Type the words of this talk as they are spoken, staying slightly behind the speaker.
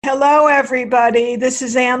Hello, everybody. This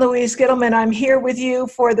is Ann Louise Gittleman. I'm here with you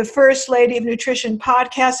for the First Lady of Nutrition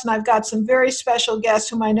podcast, and I've got some very special guests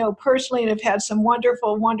whom I know personally and have had some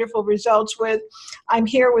wonderful, wonderful results with. I'm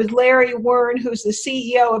here with Larry Wurn, who's the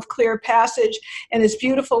CEO of Clear Passage, and his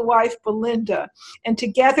beautiful wife, Belinda. And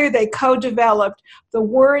together they co-developed the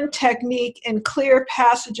Wurn technique and Clear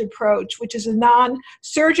Passage approach, which is a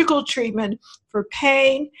non-surgical treatment for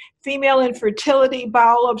pain, female infertility,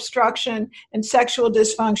 bowel obstruction, and sexual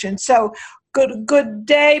dysfunction. So good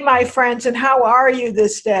day, my friends, and how are you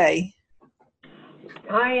this day?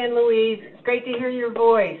 Hi, Ann Louise. It's great to hear your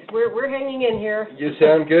voice. We're hanging in here. You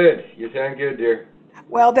sound good. You sound good, dear.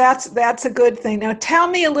 Well, that's a good thing. Now, tell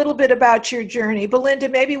me a little bit about your journey. Belinda,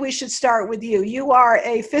 maybe we should start with you. You are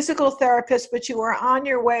a physical therapist, but you are on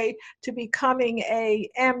your way to becoming a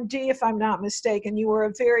MD, if I'm not mistaken. You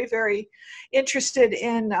were very, very interested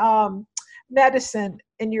in medicine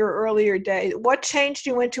in your earlier days. What changed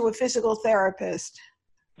you into a physical therapist?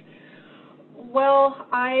 Well,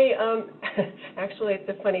 actually, it's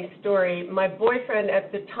a funny story. My boyfriend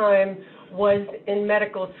at the time was in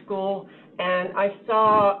medical school, and I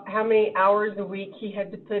saw how many hours a week he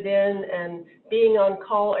had to put in and being on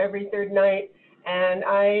call every third night. And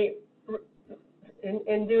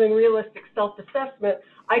in doing realistic self-assessment,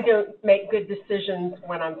 I don't make good decisions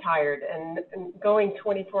when I'm tired. And going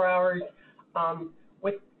 24 hours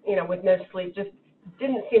with no sleep just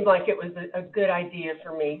didn't seem like it was a good idea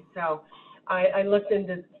for me. So I looked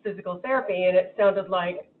into physical therapy, and it sounded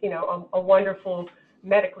like a wonderful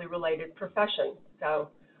medically related profession. So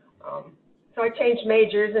I changed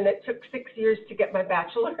majors, and it took 6 years to get my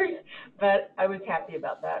bachelor's, but I was happy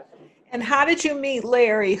about that. And how did you meet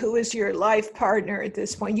Larry, who is your life partner at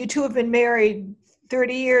this point? You two have been married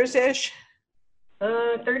 30 years-ish?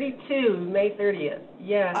 32, May 30th.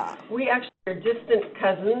 Yeah, we actually are distant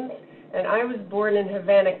cousins, and I was born in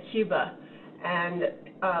Havana, Cuba. And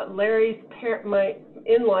my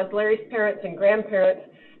in-laws, Larry's parents and grandparents,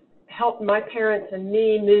 helped my parents and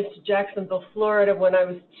me move to Jacksonville, Florida when I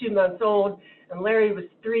was 2 months old, and Larry was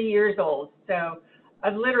 3 years old. So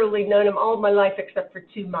I've literally known him all my life except for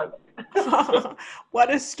 2 months. What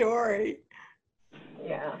a story.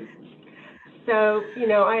 Yeah. So,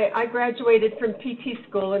 I graduated from PT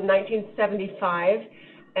school in 1975,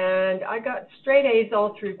 and I got straight A's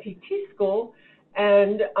all through PT school.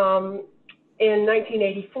 And in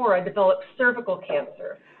 1984, I developed cervical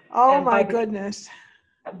cancer. Oh, my goodness.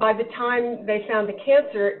 By the time they found the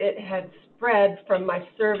cancer, it had spread from my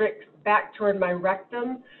cervix back toward my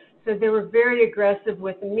rectum. So they were very aggressive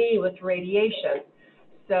with me with radiation.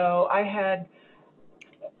 So I had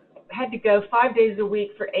to go 5 days a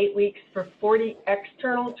week for 8 weeks for 40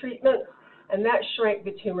 external treatments, and that shrank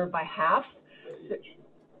the tumor by half,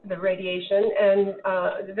 the radiation. And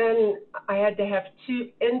then I had to have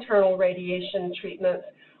 2 internal radiation treatments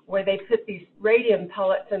where they put these radium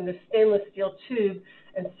pellets in the stainless steel tube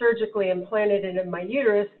and surgically implanted it in my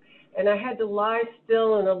uterus. And I had to lie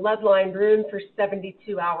still in a lead-lined room for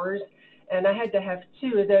 72 hours, and I had to have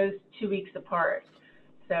 2 of those 2 weeks apart.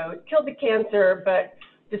 So it killed the cancer, but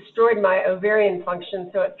destroyed my ovarian function,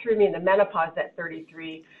 so it threw me into menopause at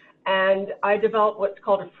 33. And I developed what's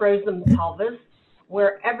called a frozen pelvis,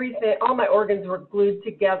 where all my organs were glued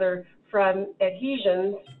together from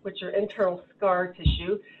adhesions, which are internal scar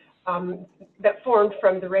tissue, that formed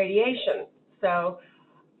from the radiation. So,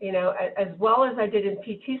 as well as I did in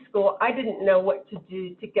PT school, I didn't know what to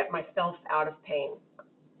do to get myself out of pain.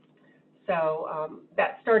 So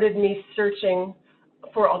that started me searching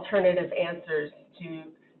for alternative answers to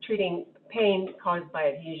treating pain caused by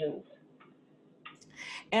adhesions.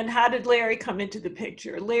 And how did Larry come into the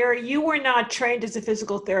picture? Larry, you were not trained as a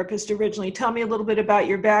physical therapist originally. Tell me a little bit about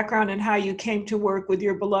your background and how you came to work with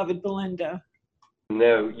your beloved Belinda.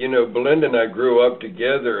 No, Belinda and I grew up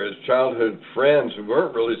together as childhood friends. We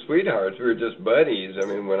weren't really sweethearts. We were just buddies. I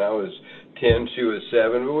mean, when I was 10, she was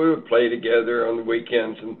 7, but we would play together on the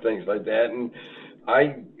weekends and things like that. And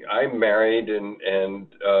I married and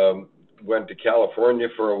went to California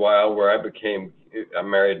for a while, where I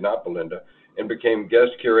married not Belinda, and became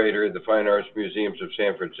guest curator at the Fine Arts Museums of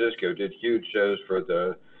San Francisco. Did huge shows for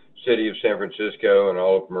the city of San Francisco and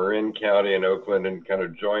all of Marin County and Oakland, and kind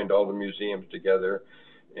of joined all the museums together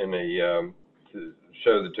in a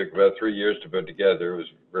show that took about 3 years to put together. It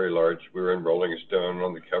was very large. We were in Rolling Stone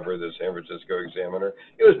on the cover of the San Francisco Examiner.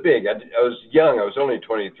 It was big. I was young. I was only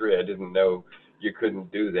 23. I didn't know you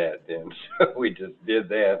couldn't do that then, so we just did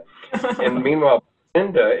that. And meanwhile,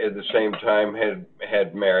 Belinda at the same time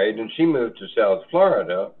had married, and she moved to South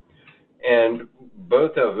Florida. And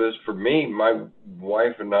both of us, for me, my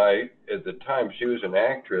wife and I, at the time, she was an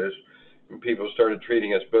actress, people started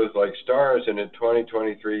treating us both like stars. And at 20,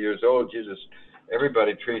 23 years old,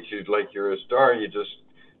 everybody treats you like you're a star.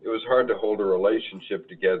 It was hard to hold a relationship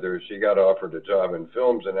together. She got offered a job in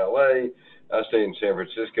films in LA. I stayed in San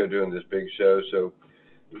Francisco doing this big show. So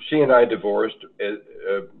she and I divorced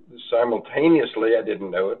simultaneously. I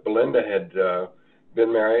didn't know it. Belinda had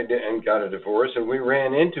been married and got a divorce, and we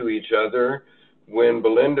ran into each other when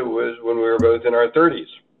when we were both in our 30s.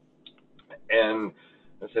 And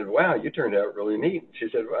I said, "Wow, you turned out really neat." She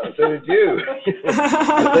said, "Wow, so did you."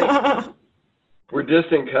 I think we're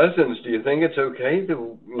distant cousins. Do you think it's okay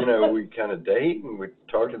to, we kind of date? And we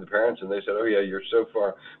talked to the parents, and they said, "Oh yeah, you're so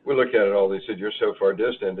far." We looked at it all. They said, "You're so far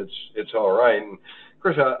distant. It's all right." And of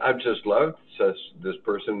course, I've just loved this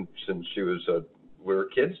person since we were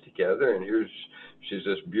kids together. And she's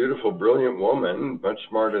this beautiful, brilliant woman, much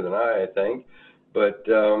smarter than I think. But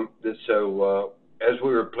as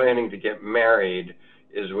we were planning to get married,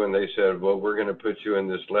 is when they said, "Well, we're going to put you in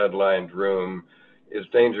this lead-lined room. It's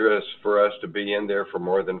dangerous for us to be in there for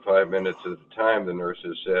more than 5 minutes at a time," the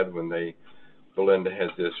nurses said when Belinda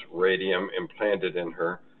had this radium implanted in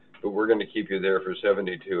her. "But we're going to keep you there for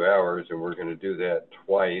 72 hours, and we're going to do that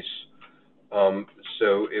twice."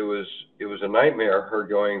 So it was a nightmare, her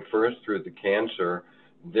going first through the cancer,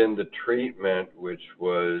 then the treatment, which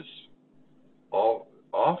was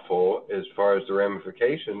awful as far as the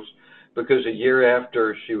ramifications, because a year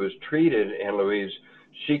after she was treated, Anne Louise,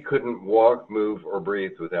 she couldn't walk, move, or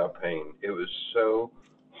breathe without pain. It was so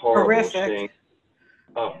horrible. Horrific.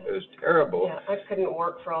 It was terrible. Yeah, I couldn't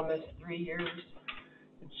work for almost 3 years.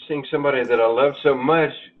 Seeing somebody that I love so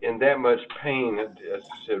much in that much pain, as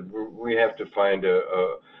I said, we have to find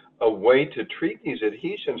a way to treat these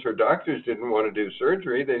adhesions. Her doctors didn't want to do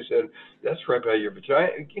surgery. They said, "That's right by your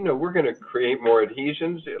vagina. We're going to create more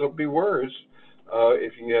adhesions. It'll be worse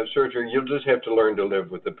if you have surgery. You'll just have to learn to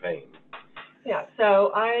live with the pain." Yeah,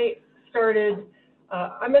 so I started,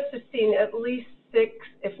 I must have seen at least 6,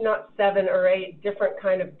 if not 7 or 8 different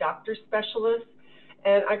kind of doctor specialists.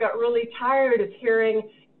 And I got really tired of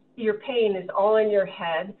hearing your pain is all in your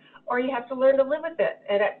head, or you have to learn to live with it.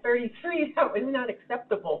 And at 33, that was not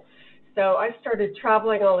acceptable. So I started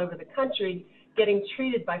traveling all over the country, getting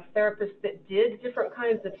treated by therapists that did different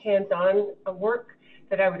kinds of hands-on work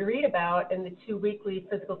that I would read about in the 2 weekly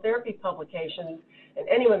physical therapy publications. And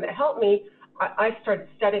anyone that helped me, I started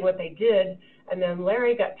studying what they did. And then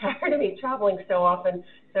Larry got tired of me traveling so often,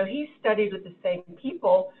 so he studied with the same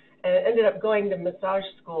people and ended up going to massage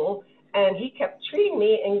school. And he kept treating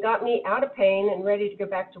me and got me out of pain and ready to go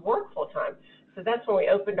back to work full time. So that's when we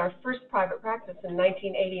opened our first private practice in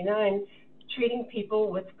 1989, treating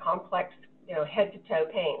people with complex, head to toe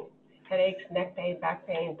pain, headaches, neck pain, back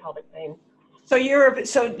pain, pelvic pain. So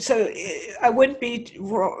I wouldn't be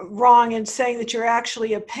wrong in saying that you're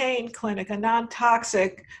actually a pain clinic, a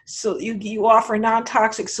non-toxic. So you offer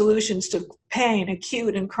non-toxic solutions to pain,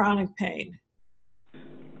 acute and chronic pain.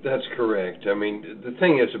 That's correct. I mean, the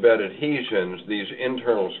thing is about adhesions, these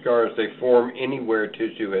internal scars, they form anywhere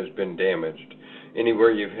tissue has been damaged. Anywhere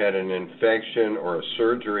you've had an infection or a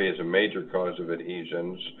surgery is a major cause of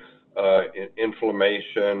adhesions,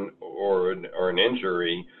 inflammation or an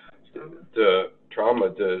injury, the trauma,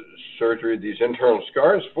 the surgery, these internal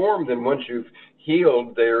scars form. Then once you've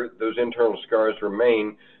healed, those internal scars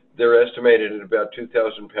remain. They're estimated at about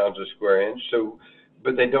 2,000 pounds a square inch. So,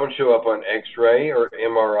 but they don't show up on X-ray or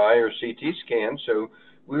MRI or CT scan. So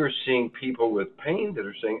we were seeing people with pain that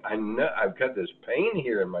are saying, "I know I've got this pain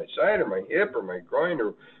here in my side or my hip or my groin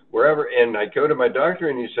or wherever," and I go to my doctor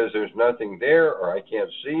and he says there's nothing there, or I can't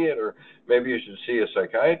see it, or maybe you should see a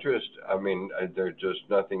psychiatrist. I mean, there's just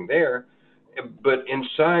nothing there. But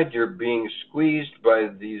inside you're being squeezed by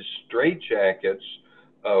these straitjackets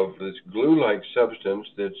of this glue-like substance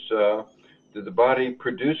that the body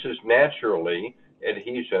produces naturally.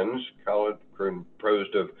 Adhesions,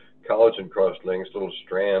 composed of collagen cross-links, little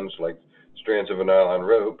strands like strands of a nylon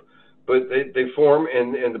rope, but they form,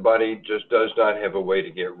 and the body just does not have a way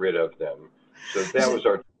to get rid of them. So that was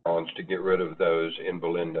our challenge, to get rid of those in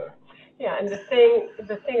Belinda. Yeah, and the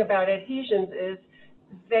thing about adhesions is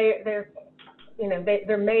they're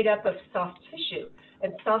made up of soft tissue,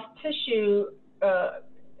 and soft tissue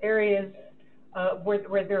areas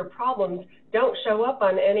where there are problems don't show up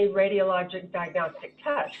on any radiologic diagnostic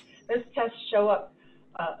test. Those tests show up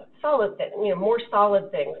solid things, more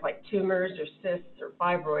solid things like tumors or cysts or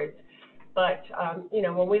fibroids. But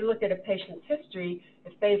when we look at a patient's history,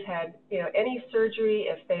 if they've had any surgery,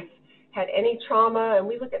 if they've had any trauma, and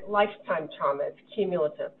we look at lifetime trauma, it's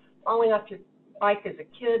cumulative. Falling off your bike as a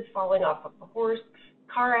kid, falling off of a horse,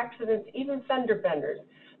 car accidents, even fender benders.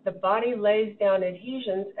 the body lays down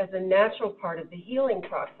adhesions as a natural part of the healing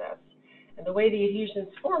process. And the way the adhesions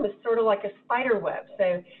form is sort of like a spider web.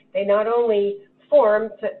 So they not only form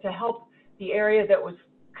to help the area that was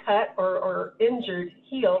cut or injured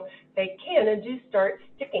heal, they can and do start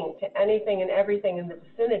sticking to anything and everything in the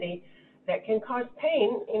vicinity that can cause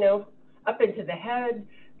pain, up into the head,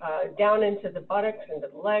 down into the buttocks, into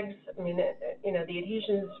the legs. I mean, the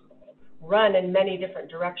adhesions run in many different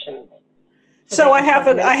directions. So I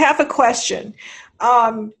have a question.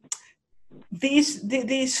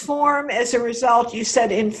 These form as a result, you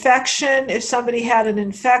said infection, if somebody had an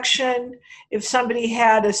infection, if somebody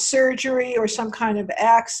had a surgery or some kind of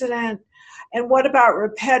accident. And what about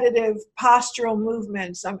repetitive postural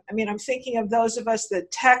movements? I'm thinking of those of us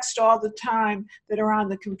that text all the time, that are on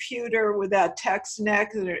the computer with that text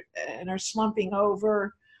neck and are slumping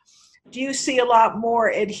over. Do you see a lot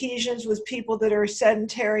more adhesions with people that are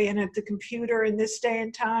sedentary and at the computer in this day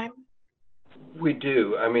and time? We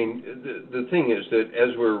do. I mean, the thing is that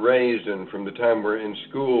as we're raised and from the time we're in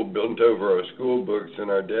school, built over our school books and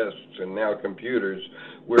our desks and now computers,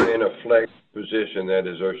 we're in a flex position, that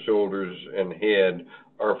is, our shoulders and head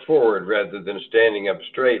are forward rather than standing up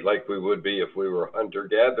straight like we would be if we were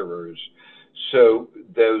hunter-gatherers. So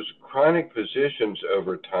those chronic positions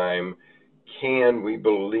over time can, we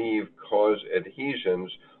believe, cause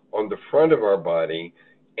adhesions on the front of our body.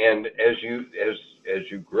 And as you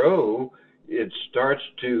grow, it starts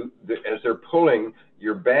to, as they're pulling,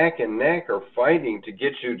 your back and neck are fighting to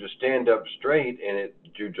get you to stand up straight, and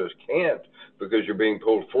you just can't because you're being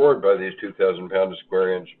pulled forward by these 2,000-pound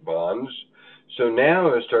square inch bonds. So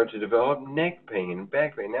now I start to develop neck pain and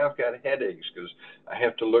back pain. Now I've got headaches because I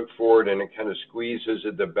have to look forward and it kind of squeezes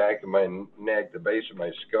at the back of my neck, the base of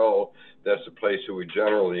my skull. That's the place that we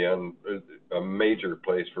generally, a major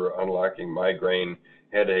place for unlocking migraine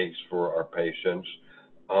headaches for our patients.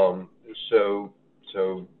 So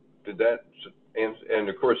did that, and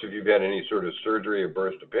of course, if you've got any sort of surgery, a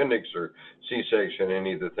burst appendix or C-section,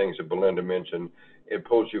 any of the things that Belinda mentioned, it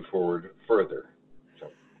pulls you forward further.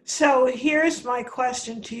 So here's my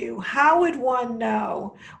question to you. How would one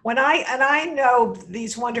know I know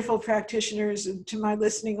these wonderful practitioners, to my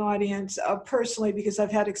listening audience personally, because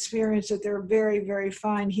I've had experience at their very, very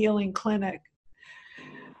fine healing clinic.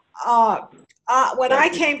 When I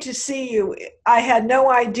came to see you, I had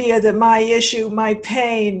no idea that my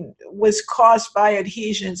pain was caused by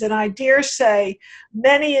adhesions. And I dare say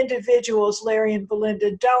many individuals, Larry and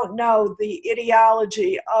Belinda, don't know the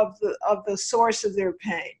etiology of the source of their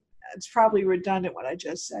pain. It's probably redundant what I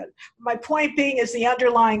just said. My point being is the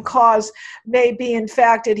underlying cause may be, in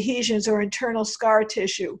fact, adhesions or internal scar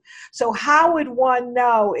tissue. So how would one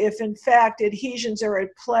know if, in fact, adhesions are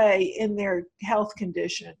at play in their health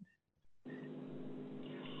condition?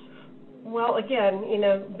 Well, again,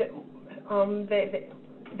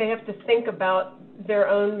 they have to think about their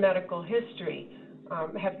own medical history.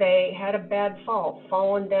 Have they had a bad fall,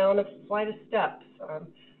 fallen down a flight of steps,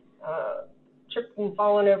 tripped and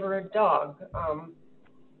fallen over a dog,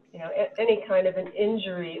 any kind of an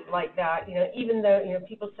injury like that, even though,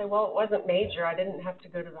 people say, well, it wasn't major, I didn't have to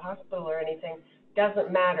go to the hospital or anything, doesn't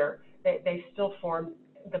matter. They still formed,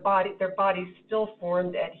 their bodies still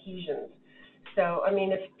formed adhesions. So,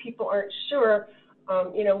 if people aren't sure,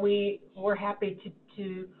 we're happy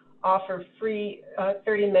to offer free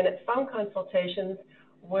 30-minute phone consultations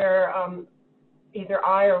where either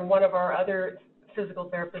I or one of our other physical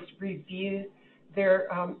therapists review their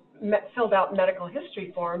filled out medical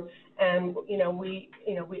history form, and we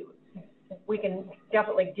can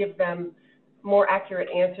definitely give them more accurate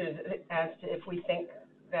answers as to if we think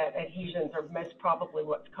that adhesions are most probably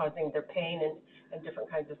what's causing their pain and different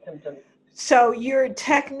kinds of symptoms. So your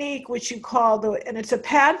technique, which you call and it's a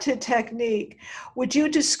patented technique, would you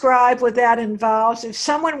describe what that involves? If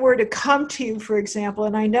someone were to come to you, for example,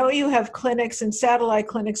 and I know you have clinics and satellite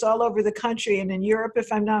clinics all over the country and in Europe, if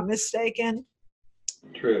I'm not mistaken.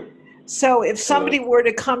 True. So if somebody were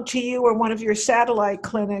to come to you or one of your satellite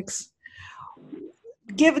clinics,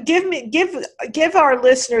 give our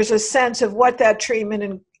listeners a sense of what that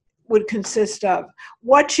treatment would consist of,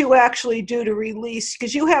 what you actually do to release,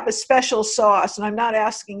 because you have a special sauce, and I'm not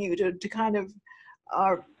asking you to kind of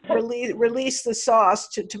release the sauce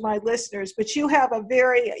to my listeners, but you have a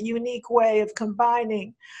very unique way of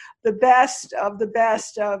combining the best of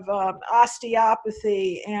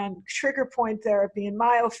osteopathy and trigger point therapy and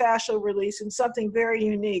myofascial release and something very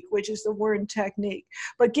unique, which is the Wurn technique.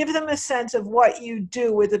 But give them a sense of what you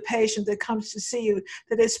do with a patient that comes to see you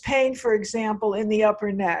that has pain, for example, in the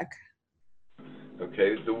upper neck.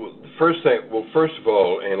 Okay, the first thing, well, first of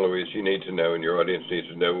all, Anne Louise, you need to know, and your audience needs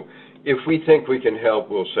to know, If we think we can help,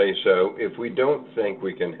 we'll say so. If we don't think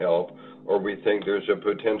we can help, or we think there's a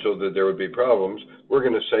potential that there would be problems, we're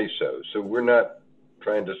going to say so. So we're not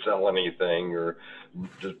trying to sell anything or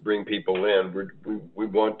just bring people in. We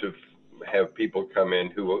want to have people come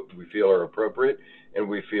in who we feel are appropriate and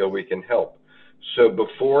we feel we can help. So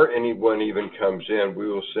before anyone even comes in, we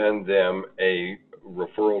will send them a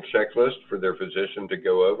referral checklist for their physician to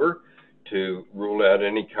go over to rule out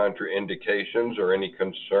any contraindications or any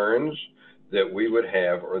concerns that we would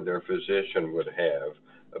have or their physician would have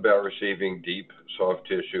about receiving deep soft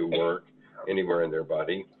tissue work anywhere in their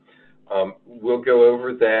body. We'll go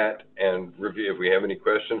over that and review. If we have any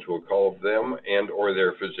questions, we'll call them and or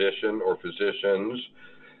their physician or physicians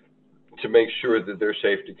to make sure that they're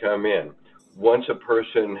safe to come in. Once a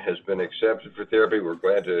person has been accepted for therapy, we're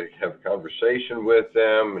glad to have a conversation with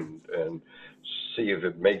them and see if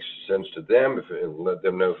it makes sense to them, let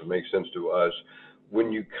them know if it makes sense to us.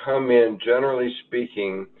 When you come in, generally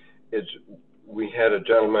speaking, we had a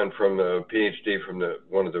gentleman from the PhD from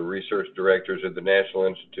one of the research directors at the National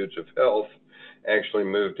Institutes of Health actually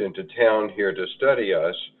moved into town here to study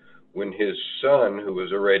us when his son, who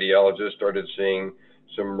was a radiologist, started seeing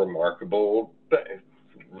some remarkable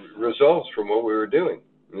results from what we were doing.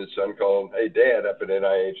 And his son called, "Hey, Dad, up at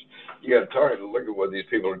NIH, you got to look at what these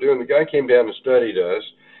people are doing." The guy came down and studied us,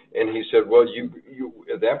 and he said, "Well, you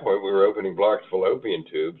at that point we were opening blocked fallopian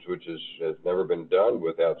tubes, which has never been done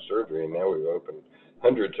without surgery, and now we've opened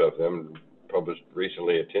hundreds of them." Published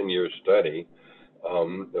recently a 10-year study of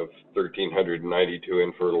 1,392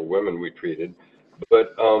 infertile women we treated.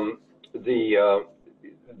 But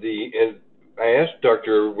I asked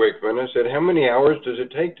Dr. Wakeman, I said, "How many hours does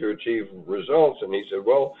it take to achieve results?" And he said,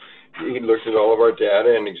 well, he looked at all of our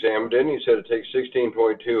data and examined it, and he said it takes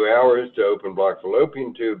 16.2 hours to open blocked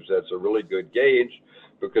fallopian tubes. That's a really good gauge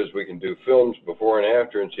because we can do films before and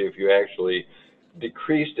after and see if you actually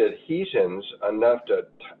decreased adhesions enough to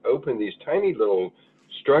open these tiny little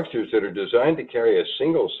structures that are designed to carry a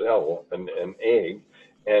single cell, an egg,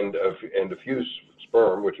 and a few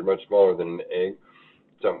sperm, which are much smaller than an egg.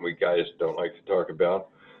 Something we guys don't like to talk about.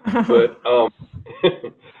 But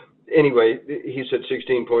anyway, he said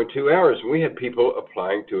 16.2 hours. And we had people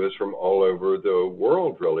applying to us from all over the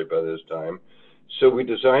world, really, by this time. So we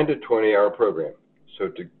designed a 20-hour program. So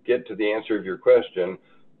to get to the answer of your question,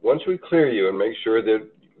 once we clear you and make sure that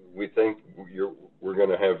we think we're going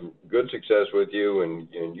to have good success with you and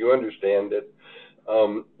you understand it,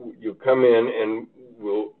 you'll come in and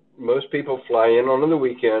most people fly in on the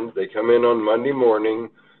weekend. They come in on Monday morning.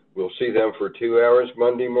 We'll see them for 2 hours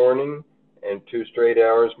Monday morning and 2 straight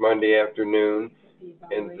hours Monday afternoon.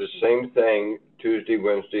 And the same thing Tuesday,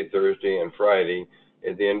 Wednesday, Thursday, and Friday.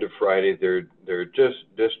 At the end of Friday, they're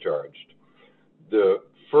just discharged. The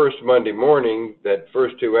first Monday morning, that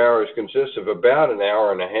first 2 hours consists of about an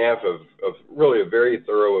hour and a half of really a very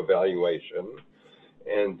thorough evaluation.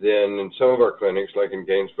 And then in some of our clinics, like in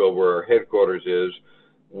Gainesville, where our headquarters is,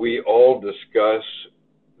 we all discuss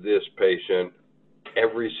this patient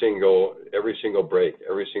every single break.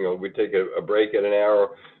 We take a break at an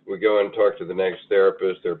hour. We go and talk to the next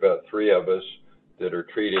therapist. There are about 3 of us that are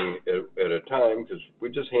treating at a time because we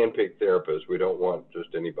just handpick therapists. We don't want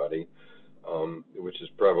just anybody, which is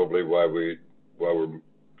probably why we're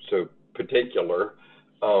so particular.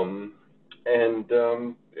 And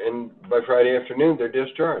by Friday afternoon, they're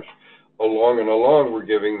discharged. Along, we're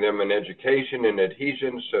giving them an education in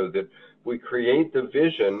adhesions so that we create the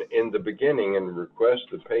vision in the beginning and request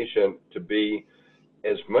the patient to be,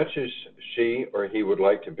 as much as she or he would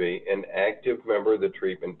like to be, an active member of the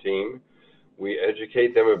treatment team. We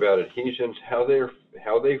educate them about adhesions, how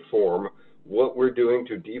they form, what we're doing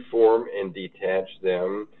to deform and detach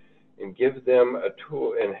them, and give them a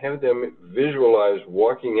tool and have them visualize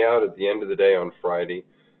walking out at the end of the day on Friday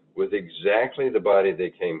with exactly the body they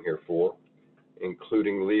came here for,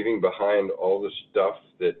 including leaving behind all the stuff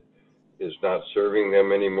that is not serving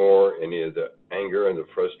them anymore, any of the anger and the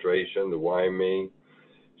frustration, the why me,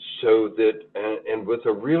 so that, and with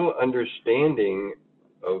a real understanding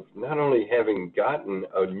of not only having gotten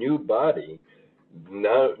a new body,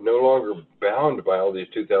 no longer bound by all these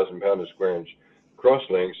 2,000-pound square inch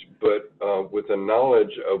crosslinks, but with a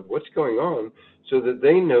knowledge of what's going on so that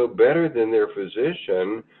they know better than their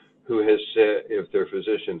physician, who has said, if their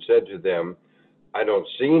physician said to them, "I don't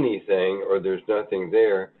see anything," or "there's nothing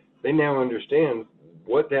there," they now understand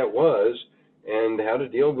what that was and how to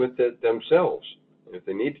deal with it themselves. If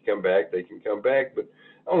they need to come back, they can come back, but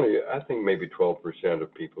I think maybe 12%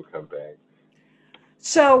 of people come back.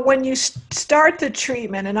 So when you start the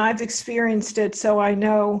treatment, and I've experienced it, so I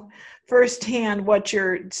know firsthand what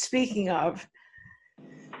you're speaking of,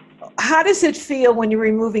 how does it feel when you're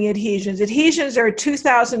removing adhesions? Adhesions are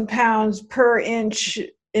 2,000 pounds per inch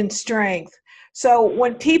in strength. So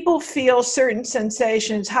when people feel certain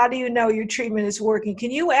sensations, how do you know your treatment is working? Can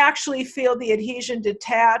you actually feel the adhesion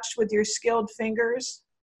detached with your skilled fingers?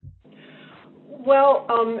 Well,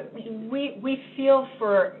 we feel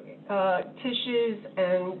for tissues,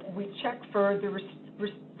 and we check for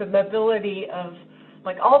the mobility of,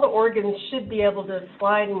 like, all the organs should be able to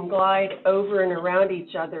slide and glide over and around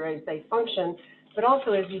each other as they function, but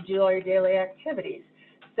also as you do all your daily activities.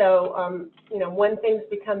 So, you know, when things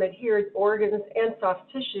become adhered, organs and soft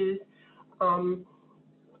tissues,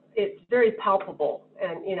 it's very palpable.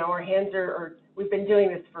 And, you know, our hands we've been doing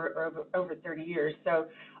this for over 30 years. So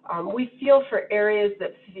we feel for areas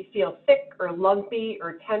that feel thick or lumpy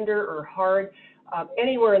or tender or hard.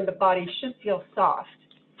 Anywhere in the body should feel soft.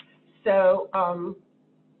 So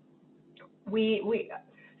we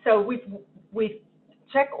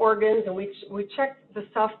check organs, and we check the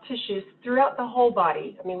soft tissues throughout the whole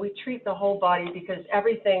body. I mean, we treat the whole body because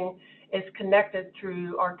everything is connected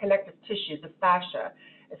through our connective tissue, the fascia.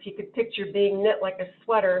 If you could picture being knit like a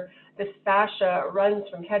sweater, this fascia runs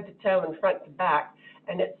from head to toe and front to back,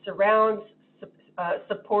 and it surrounds,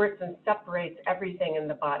 supports, and separates everything in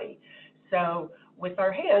the body. So with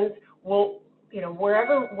our hands, we'll, you know,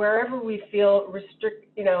 wherever we feel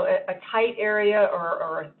a tight area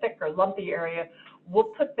or a thick or lumpy area, we'll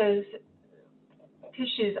put those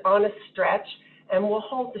tissues on a stretch, and we'll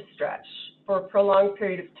hold the stretch for a prolonged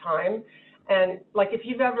period of time. And like if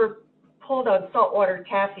you've ever pulled on saltwater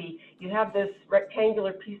taffy, you have this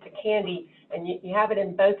rectangular piece of candy, and you have it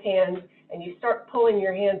in both hands, and you start pulling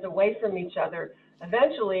your hands away from each other.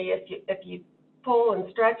 Eventually, if you pull and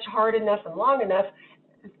stretch hard enough and long enough,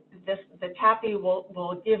 the taffy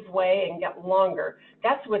will give way and get longer.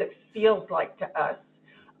 That's what it feels like to us.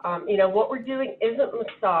 You know, what we're doing isn't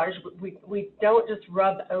massage. We don't just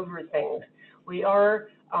rub over things. We are,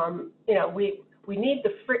 you know, we need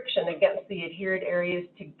the friction against the adhered areas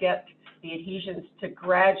to get the adhesions to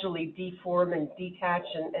gradually deform and detach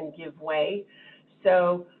and give way.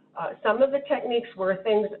 So some of the techniques where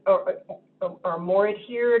things are more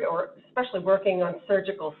adhered, or especially working on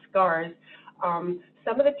surgical scars,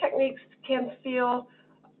 some of the techniques can feel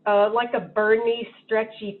like a burny,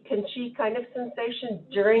 stretchy, pinchy kind of sensation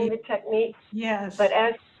during the technique. Yes. But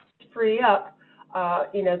as you free up,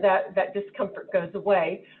 you know, that discomfort goes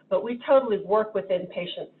away. But we totally work within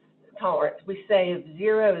patients' tolerance. We say if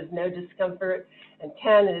 0 is no discomfort and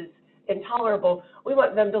 10 is intolerable, we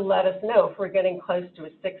want them to let us know if we're getting close to a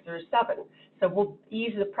 6 or a 7. So we'll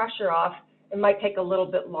ease the pressure off. It might take a little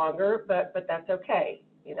bit longer, but that's okay,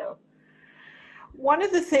 you know. One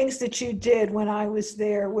of the things that you did when I was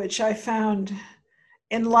there, which I found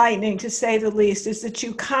enlightening to say the least, is that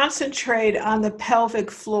you concentrate on the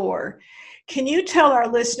pelvic floor. Can you tell our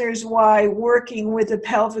listeners why working with the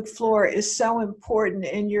pelvic floor is so important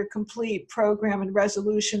in your complete program and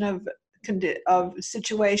resolution of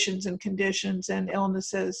situations and conditions and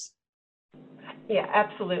illnesses? Yeah,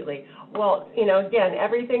 absolutely. Well, you know, again,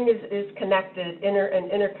 everything is connected,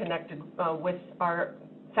 interconnected with our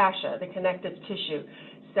fascia, the connective tissue.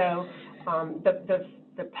 So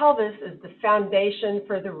the pelvis is the foundation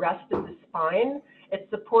for the rest of the spine. It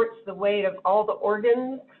supports the weight of all the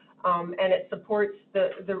organs, and it supports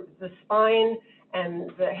the spine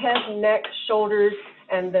and the head, neck, shoulders,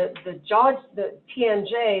 and the jaw, the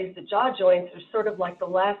TMJs, the jaw joints are sort of like the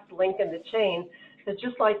last link in the chain. So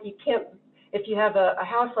just like you can't, if you have a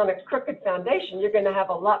house on a crooked foundation, you're going to have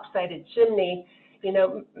a lopsided chimney. You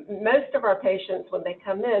know, most of our patients, when they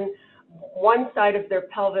come in, one side of their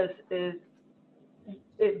pelvis is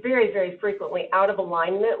very, very frequently out of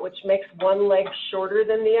alignment, which makes one leg shorter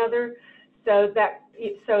than the other. So that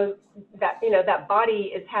you know, that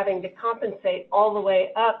body is having to compensate all the way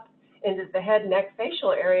up into the head, neck,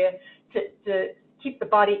 facial area to keep the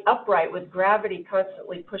body upright with gravity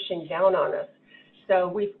constantly pushing down on us. So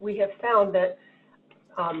we have found that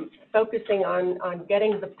focusing on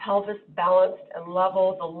getting the pelvis balanced and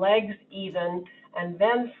level, the legs even, and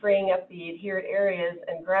then freeing up the adhered areas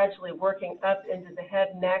and gradually working up into the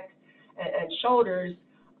head, neck, and shoulders,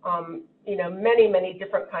 you know, many, many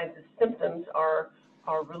different kinds of symptoms are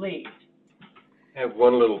relieved. I have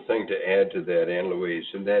one little thing to add to that, Ann Louise,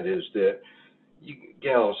 and that is that you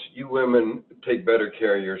gals, you women take better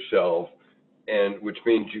care of yourself, and which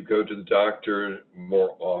means you go to the doctor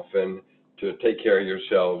more often to take care of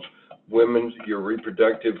yourselves. Women, your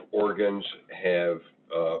reproductive organs have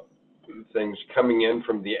things coming in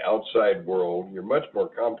from the outside world. You're much more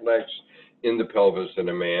complex in the pelvis than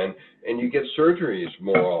a man, and you get surgeries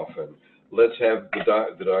more often. let's have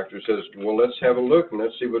the doctor says, well, let's have a look and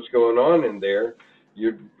let's see what's going on in there.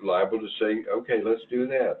 You're liable to say, okay, let's do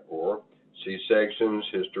that. Or C-sections,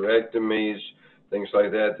 hysterectomies, things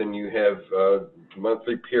like that. Then you have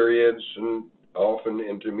monthly periods, and often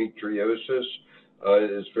endometriosis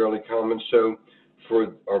is fairly common. So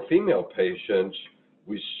for our female patients,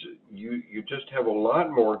 you just have a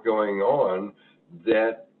lot more going on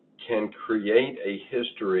that can create a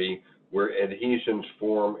history where adhesions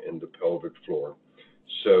form in the pelvic floor.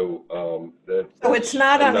 So so it's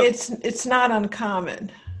not it's not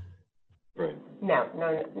uncommon. Right. No,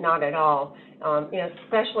 not at all.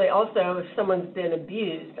 Especially also if someone's been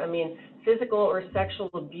abused. I mean, physical or sexual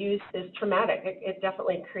abuse is traumatic. It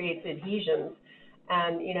definitely creates adhesions.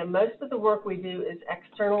 And, most of the work we do is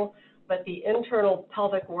external, but the internal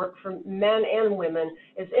pelvic work for men and women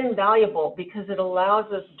is invaluable because it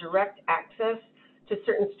allows us direct access to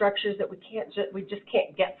certain structures that we just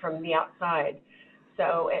can't get from the outside.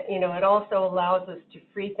 So, it also allows us to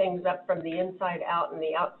free things up from the inside out and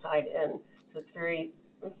the outside in. So it's very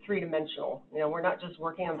three-dimensional. We're not just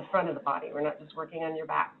working on the front of the body. We're not just working on your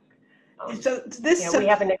back. So this we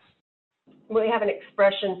have an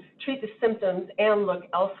expression, treat the symptoms and look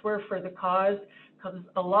elsewhere for the cause, because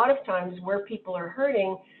a lot of times where people are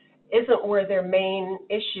hurting isn't where their main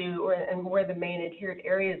issue and where the main adhered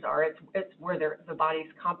areas are. It's where the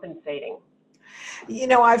body's compensating.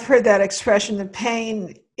 I've heard that expression, the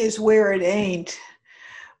pain is where it ain't,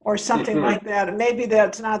 or something like that. And maybe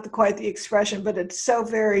that's not quite the expression, but it's so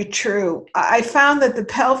very true. I found that the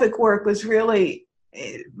pelvic work was really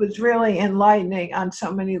enlightening on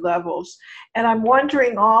so many levels. And I'm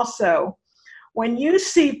wondering also, when you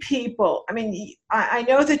see people, I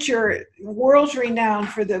know that you're world renowned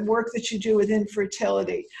for the work that you do with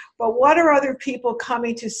infertility, but what are other people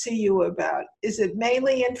coming to see you about? Is it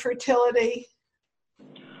mainly infertility?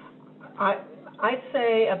 I'd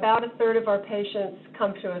say about a third of our patients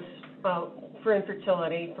come to us for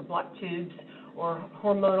infertility, for blocked tubes or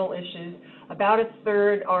hormonal issues. About a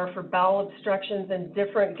third are for bowel obstructions and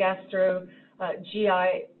different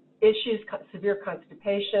GI issues, severe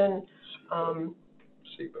constipation,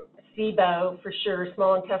 SIBO for sure,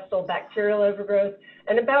 small intestinal bacterial overgrowth,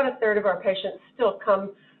 and about a third of our patients still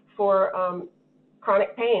come for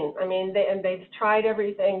chronic pain. They've tried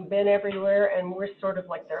everything, been everywhere, and we're sort of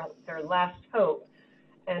like their last hope.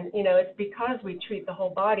 And, it's because we treat the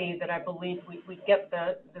whole body that I believe we get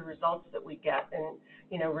the results that we get, and,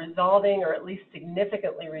 resolving or at least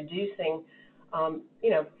significantly reducing,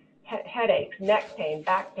 headaches, neck pain,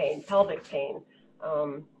 back pain, pelvic pain.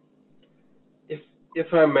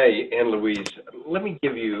 If I may, Anne Louise, let me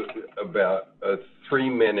give you about a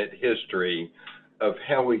 3-minute history of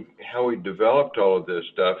how we developed all of this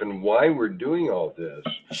stuff and why we're doing all this.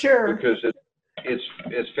 Sure. Because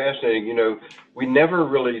it's fascinating. We never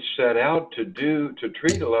really set out to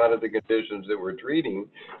treat a lot of the conditions that we're treating.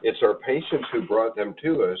 It's our patients who brought them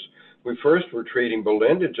to us. We first were treating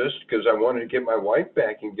Belinda just because I wanted to get my wife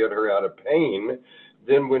back and get her out of pain.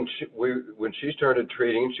 Then when she started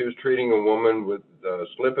treating, she was treating a woman with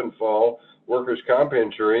slip and fall, workers' comp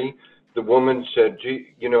injury. The woman said,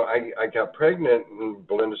 gee, I got pregnant. And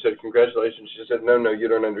Belinda said, congratulations. She said, no, you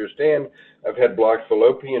don't understand. I've had blocked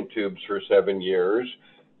fallopian tubes for 7 years.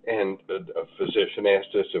 And a physician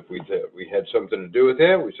asked us if we had something to do with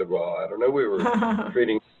that. We said, well, I don't know. We were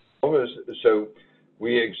treating. So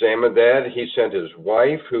we examined that. He sent his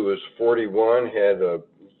wife, who was 41, had a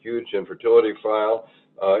huge infertility file,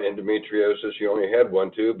 endometriosis. She only had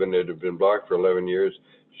one tube, and it had been blocked for 11 years.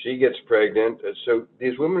 She gets pregnant. So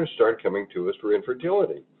these women start coming to us for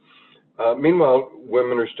infertility. Meanwhile,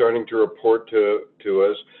 women are starting to report to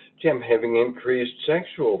us, gee, I'm having increased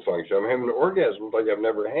sexual function. I'm having orgasms like I've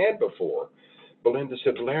never had before. Belinda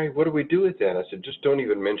said, Larry, what do we do with that? I said, just don't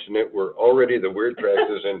even mention it. We're already the weird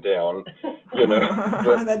practice in town.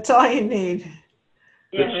 But that's all you need.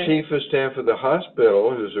 The chief of staff of the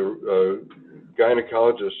hospital, who's a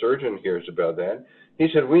gynecologist surgeon, hears about that. He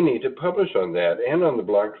said, we need to publish on that and on the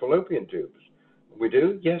blocked fallopian tubes. We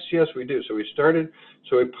do? Yes, we do. So we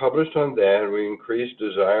published on that, and we increased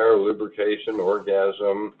desire, lubrication,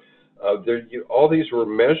 orgasm. All these were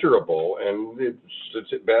measurable, and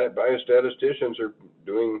biostatisticians are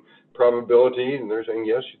doing probability, and they're saying,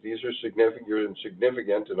 yes, these are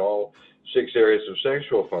significant in all 6 areas of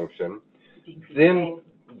sexual function. Then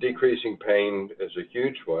decreasing pain is a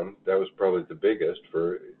huge one. That was probably the biggest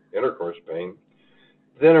for intercourse pain.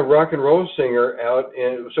 Then a rock and roll singer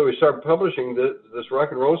so we started publishing this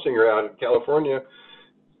rock and roll singer out in California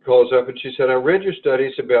calls up and she said, I read your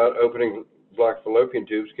studies about opening blocked fallopian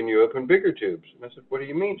tubes. Can you open bigger tubes? And I said, what do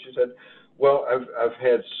you mean? She said, Well, I've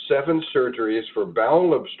had 7 surgeries for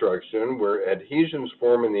bowel obstruction where adhesions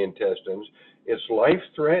form in the intestines. It's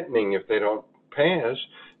life-threatening if they don't pass.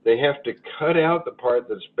 They have to cut out the part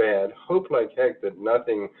that's bad, hope like heck that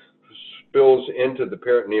nothing spills into the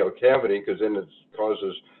peritoneal cavity, because then it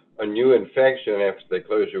causes a new infection after they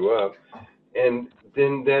close you up. And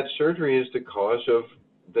then that surgery is the cause of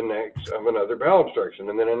another bowel obstruction,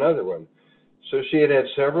 and then another one. So she had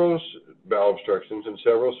several bowel obstructions and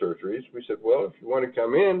several surgeries. We said, well, if you want to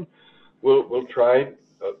come in, we'll try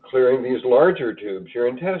clearing these larger tubes, your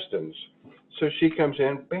intestines. So she comes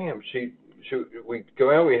in, bam, we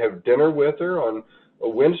go out, we have dinner with her on a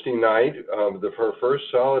Wednesday night, her first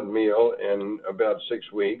solid meal in about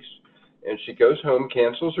 6 weeks. And she goes home,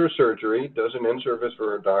 cancels her surgery, does an in-service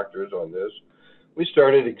for her doctors on this. We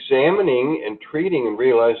started examining and treating and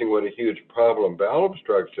realizing what a huge problem bowel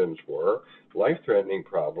obstructions were, life-threatening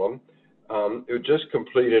problem. It just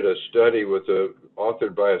completed a study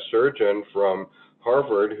authored by a surgeon from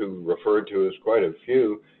Harvard who referred to us quite a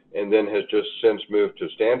few, and then has just since moved to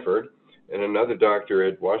Stanford, and another doctor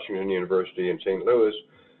at Washington University in St. Louis,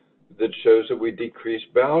 that shows that we decrease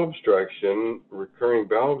bowel obstruction, recurring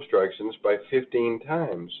bowel obstructions, by 15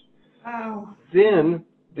 times. Wow. Then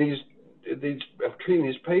I'm treating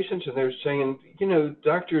these patients, and they're saying,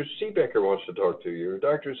 Dr. Seebecker wants to talk to you, or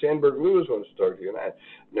Dr. Sandberg-Lewis wants to talk to you. And I'd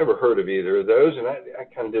never heard of either of those, and I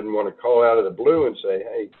kind of didn't want to call out of the blue and say,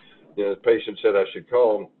 hey, the patient said I should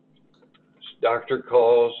call. Doctor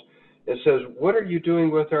calls and says, what are you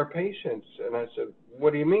doing with our patients? And I said,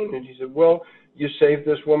 what do you mean? And he said, well, you saved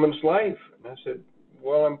this woman's life. And I said,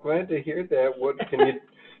 well, I'm glad to hear that. What can you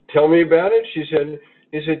tell me about it? He said,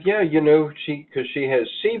 yeah, because she has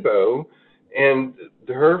SIBO, and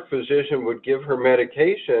her physician would give her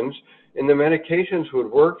medications, and the medications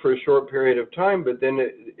would work for a short period of time, but then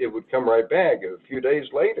it would come right back a few days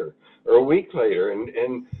later or a week later.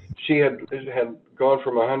 And she had gone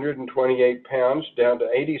from 128 pounds down to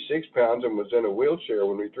 86 pounds and was in a wheelchair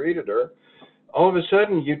when we treated her. All of a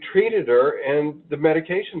sudden, you treated her, and the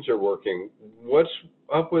medications are working. What's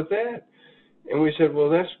up with that? And we said, well,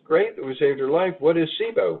 that's great that we saved her life. What is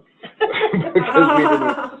SIBO? Because we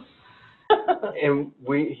didn't. And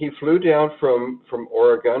he flew down from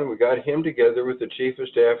Oregon. We got him together with the chief of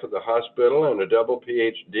staff of the hospital and a double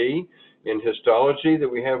PhD in histology that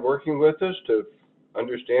we have working with us to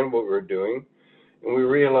understand what we're doing. And we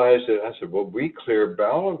realized that, I said, well, we clear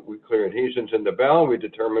adhesions in the bowel. We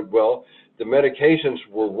determined, well, the medications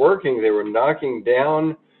were working. They were knocking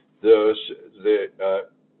down the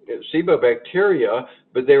SIBO bacteria,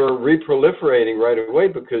 but they were reproliferating right away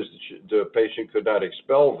because the patient could not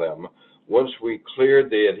expel them. Once we cleared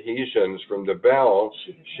the adhesions from the bowel,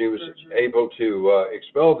 she was able to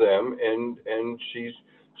expel them, and she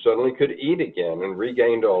suddenly could eat again and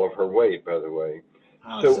regained all of her weight, by the way.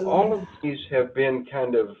 Awesome. So all of these have been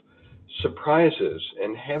kind of surprises,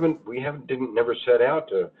 and never set out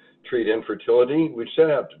to treat infertility. We set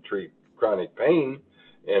out to treat chronic pain,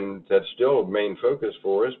 and that's still a main focus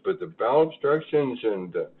for us. But the bowel obstructions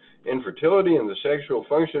and the infertility and the sexual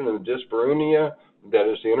function and the dyspareunia, that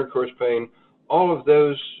is the intercourse pain, all of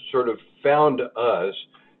those sort of found us,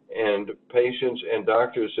 and patients and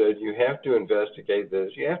doctors said, you have to investigate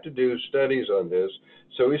this. You have to do studies on this.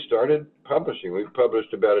 So we started publishing. We've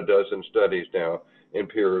published about a dozen studies now in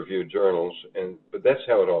peer-reviewed journals, but that's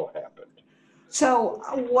how it all happened. So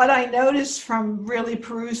what I noticed from really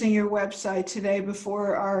perusing your website today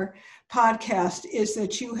before our podcast is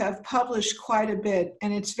that you have published quite a bit,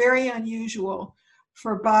 and it's very unusual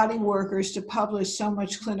for body workers to publish so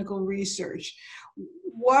much clinical research.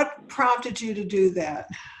 What prompted you to do that?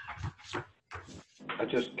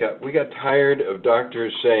 We got tired of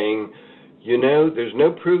doctors saying, there's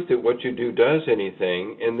no proof that what you do does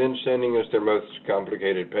anything, and then sending us their most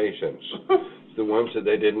complicated patients. The ones that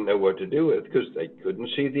they didn't know what to do with because they couldn't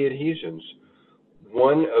see the adhesions.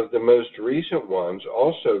 One of the most recent ones,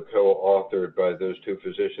 also co-authored by those two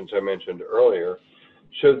physicians I mentioned earlier,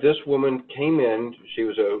 showed this woman came in. She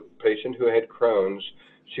was a patient who had Crohn's.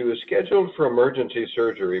 She was scheduled for emergency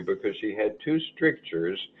surgery because she had 2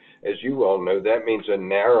 strictures. As you all know, that means a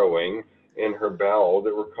narrowing in her bowel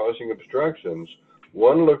that were causing obstructions.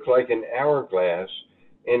 One looked like an hourglass,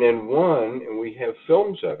 and in one, and we have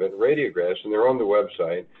films of it, radiographs, and they're on the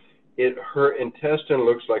website, her intestine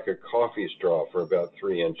looks like a coffee straw for about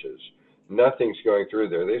 3 inches. Nothing's going through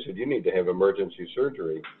there. They said, you need to have emergency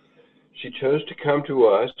surgery. She chose to come to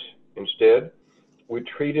us instead. We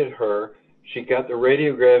treated her. She got the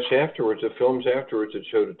radiographs afterwards, the films afterwards, that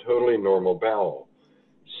showed a totally normal bowel.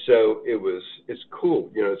 So it's cool.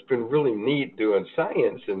 You know, it's been really neat doing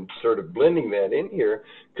science and sort of blending that in here,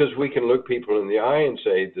 because we can look people in the eye and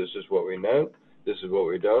say, this is what we know, this is what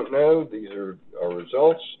we don't know, these are our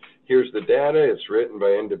results, here's the data, it's written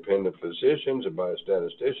by independent physicians and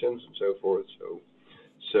biostatisticians and so forth. So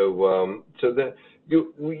that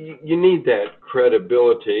you need that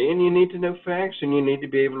credibility, and you need to know facts, and you need to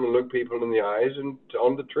be able to look people in the eyes and tell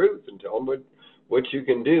them the truth and tell them what you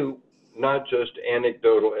can do, not just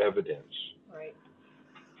anecdotal evidence. Right.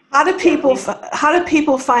 How do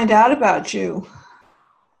people find out about you?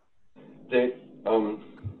 The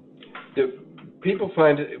people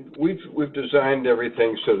find it, we've designed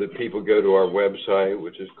everything so that people go to our website,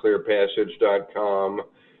 which is clearpassage.com.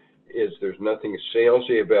 There's nothing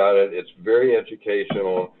salesy about it. It's very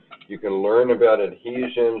educational. You can learn about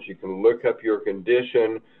adhesions. You can look up your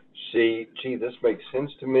condition, see, gee, this makes sense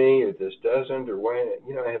to me, or this doesn't, or why,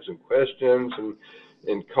 you know, I have some questions,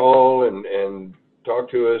 and call and talk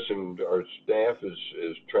to us. And our staff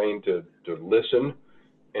is trained to listen,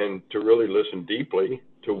 and to really listen deeply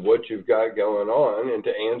to what you've got going on, and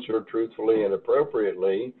to answer truthfully and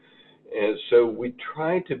appropriately. And so we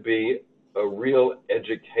try to be a real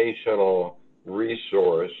educational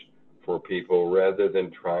resource for people, rather than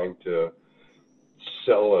trying to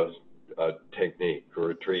sell a technique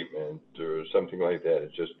or a treatment or something like that.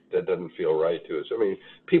 That doesn't feel right to us. I mean,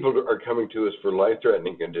 people are coming to us for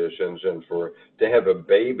life-threatening conditions, and to have a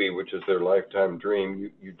baby, which is their lifetime dream.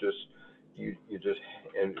 You just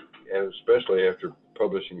and especially after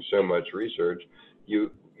publishing so much research, you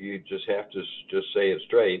just have to just say it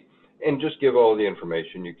straight and just give all the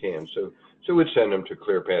information you can. So we'd send them to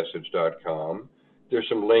clearpassage.com. There's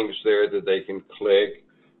some links there that they can click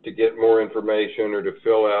to get more information, or to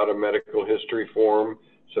fill out a medical history form,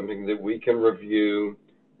 something that we can review.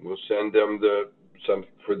 We'll send them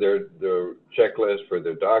for their checklist for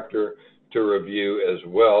their doctor to review as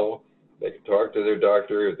well. They can talk to their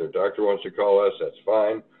doctor. If their doctor wants to call us, that's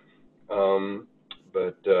fine.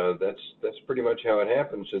 But that's pretty much how it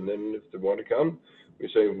happens. And then if they want to come, we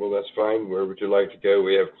say, well, that's fine. Where would you like to go?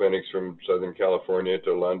 We have clinics from Southern California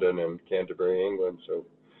to London and Canterbury, England. So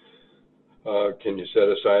can you set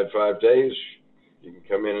aside 5 days? You can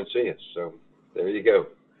come in and see us. So there you go.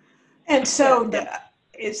 And so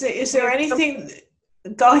is there anything,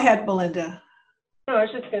 go ahead, Belinda. No, I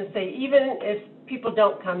was just going to say, even if people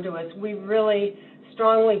don't come to us, we really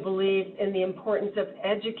strongly believe in the importance of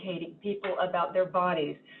educating people about their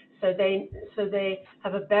bodies, so they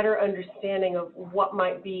have a better understanding of what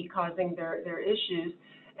might be causing their issues,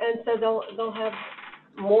 and so they'll have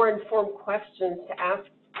more informed questions to ask,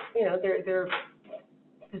 you know, their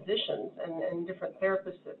physicians and different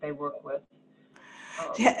therapists that they work with.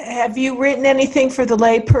 Have you written anything for the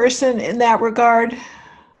layperson in that regard?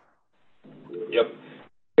 Yep.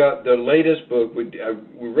 Got the latest book. We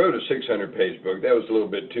wrote a 600-page book. That was a little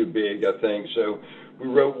bit too big, I think. So we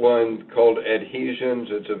wrote one called Adhesions.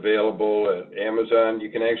 It's available at Amazon. You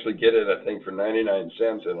can actually get it, I think, for 99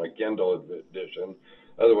 cents in a Kindle edition.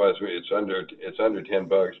 Otherwise, it's under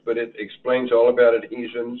 $10. But it explains all about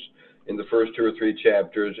adhesions in the first 2 or 3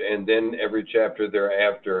 chapters, and then every chapter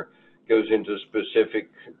thereafter goes into specific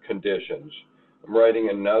conditions. I'm writing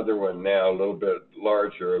another one now, a little bit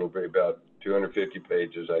larger. It'll be about 250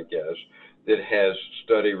 pages, I guess, that has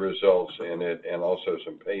study results in it and also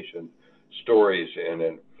some patient stories in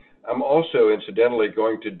it. I'm also, incidentally,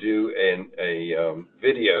 going to do a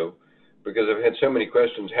video, because I've had so many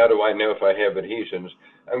questions. How do I know if I have adhesions?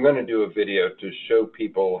 I'm going to do a video to show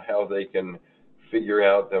people how they can figure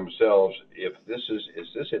out themselves if this is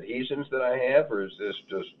this adhesions that I have, or is this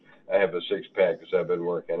just I have a 6-pack because I've been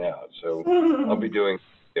working out. So I'll be doing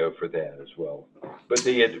a video for that as well. But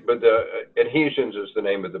the Adhesions is the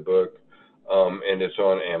name of the book, and it's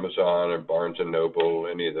on Amazon or Barnes and Noble,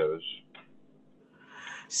 any of those.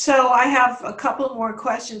 So I have a couple more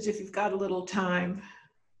questions if you've got a little time.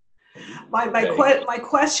 My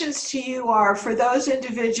questions to you are, for those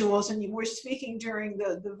individuals, and we're speaking during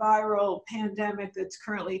the viral pandemic that's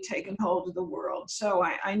currently taken hold of the world. So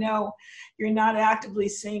I know you're not actively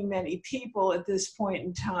seeing many people at this point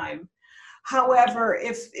in time. However,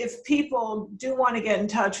 if people do want to get in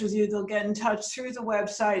touch with you, they'll get in touch through the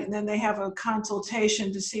website, and then they have a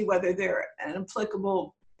consultation to see whether they're an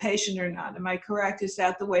applicable patient or not. Am I correct? Is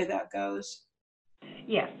that the way that goes?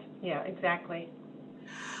 Yes, yeah, exactly.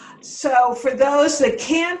 So for those that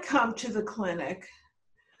can't come to the clinic,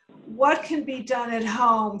 what can be done at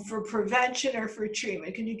home for prevention or for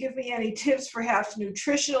treatment? Can you give me any tips, perhaps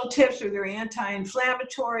nutritional tips? Are there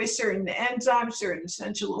anti-inflammatory, certain enzymes, certain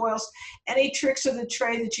essential oils? Any tricks of the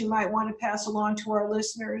trade that you might want to pass along to our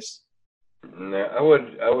listeners? No,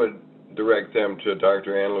 I would direct them to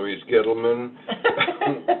Dr. Ann Louise Gittleman.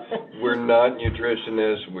 We're not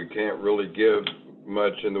nutritionists. We can't really give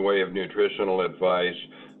much in the way of nutritional advice.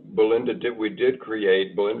 Belinda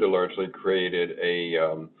largely created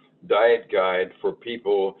a diet guide for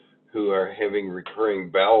people who are having recurring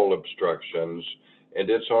bowel obstructions, and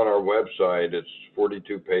it's on our website. It's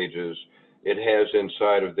 42 pages. It has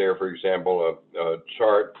inside of there, for example, a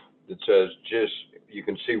chart that says just you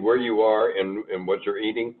can see where you are and what you're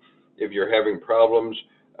eating. If you're having problems,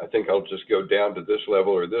 I think I'll just go down to this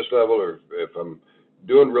level or this level, or if I'm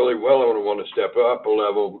doing really well and I want to step up a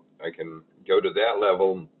level, I can go to that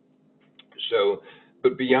level. So,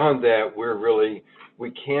 but beyond that,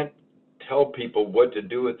 we can't tell people what to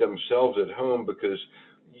do with themselves at home because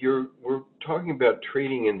we're talking about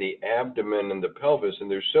treating in the abdomen and the pelvis, and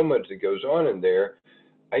there's so much that goes on in there.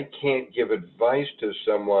 I can't give advice to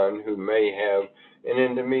someone who may have an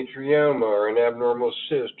endometrioma or an abnormal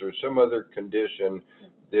cyst or some other condition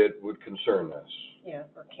that would concern us. Yeah,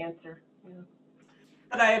 or cancer. Yeah.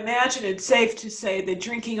 But I imagine it's safe to say that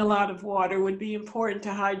drinking a lot of water would be important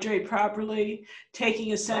to hydrate properly,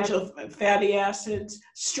 taking essential fatty acids,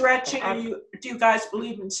 stretching. Do you guys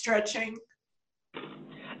believe in stretching?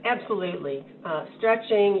 Absolutely.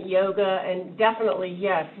 Stretching, yoga, and definitely,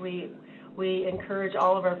 yes, we encourage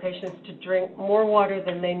all of our patients to drink more water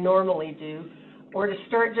than they normally do, or to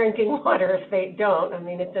start drinking water if they don't. I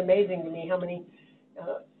mean, it's amazing to me how many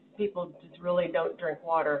people just really don't drink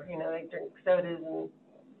water. You know, they drink sodas and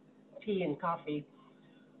tea and coffee.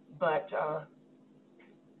 But,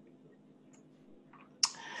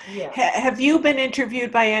 yeah. Have you been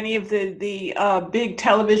interviewed by any of the big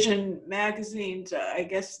television magazines? I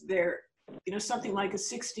guess they're, something like a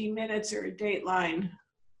 60 Minutes or a Dateline.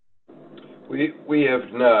 We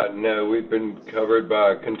have not, no. We've been covered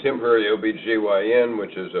by Contemporary OBGYN,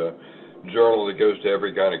 which is a journal that goes to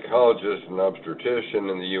every gynecologist and obstetrician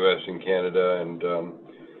in the U.S. and Canada, and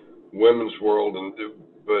Women's World.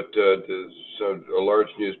 So a large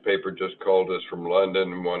newspaper just called us from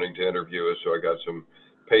London and wanting to interview us, so I got some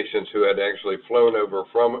patients who had actually flown over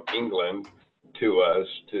from England to us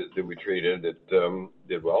that we treated that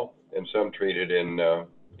did well, and some treated in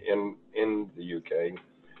the UK.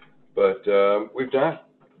 But we've not.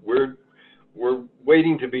 We're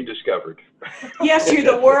waiting to be discovered. Yes, you're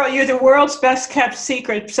the world's best kept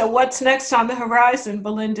secret. So what's next on the horizon,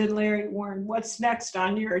 Belinda and Larry Wurn? What's next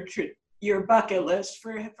on your bucket list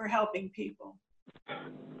for helping people?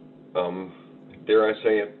 Dare I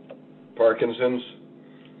say it? Parkinson's.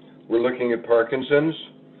 We're looking at Parkinson's.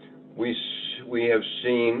 We have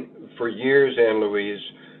seen for years, Anne Louise,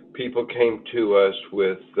 people came to us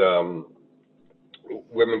with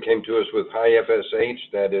women came to us with high FSH,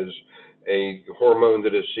 that is a hormone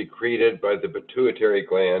that is secreted by the pituitary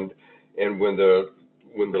gland, and when the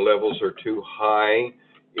levels are too high,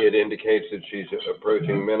 it indicates that she's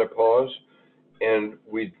approaching menopause. And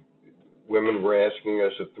women were asking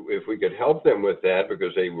us if we could help them with that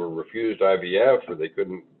because they were refused IVF or they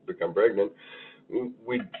couldn't become pregnant.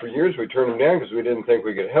 For years we turned them down because we didn't think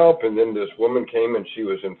we could help, and then this woman came and she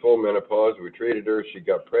was in full menopause. We treated her, she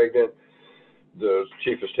got pregnant. The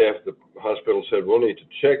chief of staff at the hospital said, we'll need to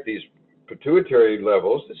check these pituitary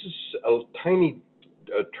levels. This is a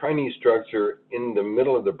tiny structure in the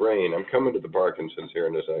middle of the brain. I'm coming to the Parkinson's here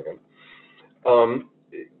in a second.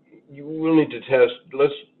 You will need to test.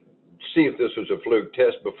 Let's see if this was a fluke.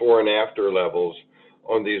 Test before and after levels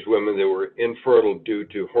on these women that were infertile due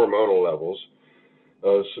to hormonal levels.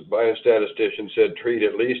 Biostatistician said treat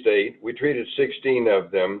at least 8. We treated 16 of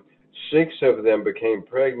them. 6 of them became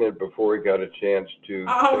pregnant before we got a chance to.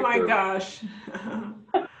 Oh my gosh!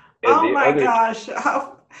 Oh my gosh!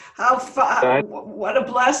 How fun! What a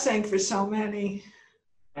blessing for so many.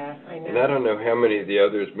 Yeah, I know. And I don't know how many of the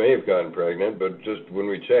others may have gotten pregnant, but just when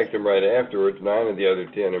we checked them right afterwards, 9 of the other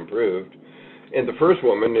 10 improved. And the first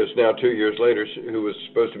woman is now 2 years later, who was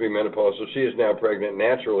supposed to be menopausal. She is now pregnant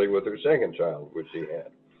naturally with her second child, which she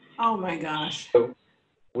had. Oh my gosh. So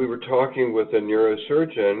we were talking with a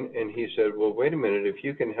neurosurgeon, and he said, well, wait a minute, if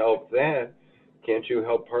you can help that, can't you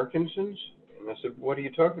help Parkinson's? And I said, what are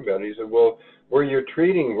you talking about? And he said, well, where you're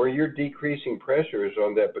decreasing pressures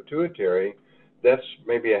on that pituitary, that's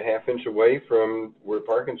maybe a half-inch away from where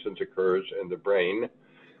Parkinson's occurs in the brain.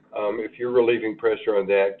 If you're relieving pressure on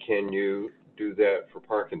that, can you do that for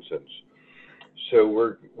Parkinson's? So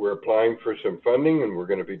we're applying for some funding, and we're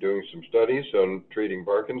going to be doing some studies on treating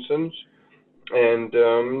Parkinson's, and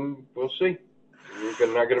we'll see.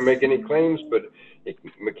 We're not going to make any claims, but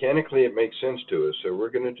mechanically it makes sense to us, so we're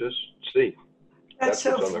going to just see. That's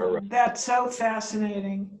so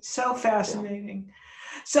fascinating. So fascinating.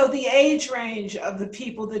 So the age range of the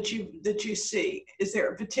people that you see, is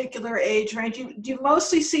there a particular age range? Do you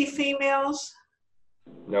mostly see females?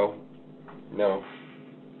 No, no.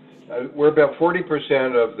 We're about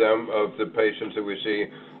 40% of them, of the patients that we see,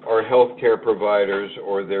 are healthcare providers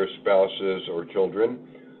or their spouses or children.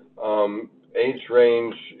 Age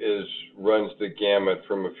range runs the gamut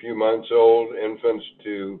from a few months old infants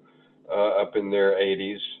to up in their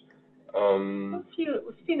 80s.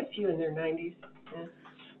 We've seen a few in their 90s. Yeah.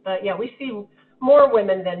 But yeah, we see more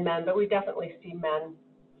women than men, but we definitely see men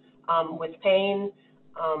with pain,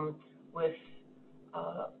 with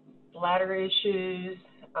bladder issues,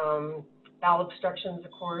 bowel obstructions,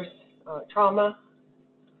 of course, trauma,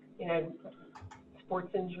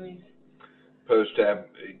 sports injuries.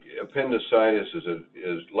 Appendicitis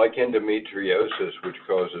is like endometriosis, which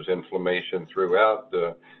causes inflammation throughout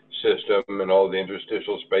the system and all the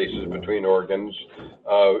interstitial spaces between organs.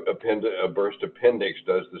 A burst appendix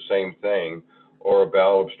does the same thing, or a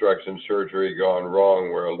bowel obstruction surgery gone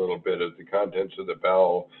wrong, where a little bit of the contents of the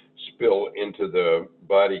bowel spill into the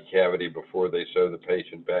body cavity before they sew the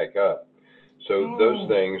patient back up. So those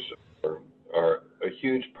things are a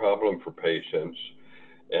huge problem for patients.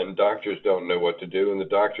 And doctors don't know what to do, and the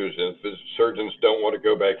doctors and surgeons don't want to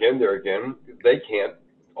go back in there again. They can't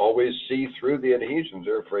always see through the adhesions.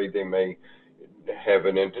 They're afraid they may have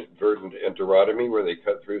an inadvertent enterotomy where they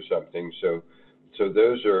cut through something. So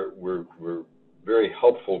those we're very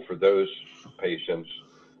helpful for those patients,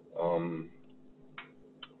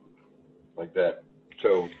 like that.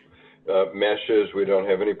 So meshes, we don't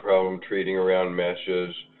have any problem treating around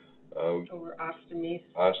meshes. Or ostomies.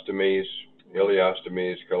 Ostomies.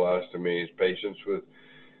 Ileostomies, colostomies, patients with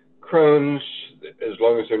Crohn's, as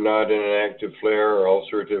long as they're not in an active flare, or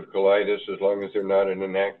ulcerative colitis, as long as they're not in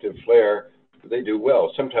an active flare, they do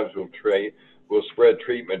well. Sometimes we'll spread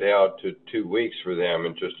treatment out to 2 weeks for them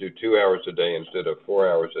and just do 2 hours a day instead of 4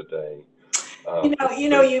 hours a day.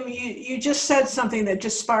 You just said something that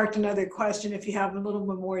just sparked another question, if you have a little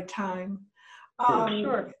bit more time.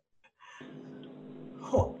 Sure.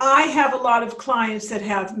 I have a lot of clients that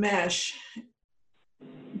have mesh.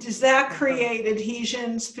 Does that create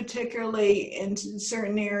adhesions, particularly in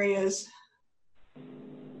certain areas?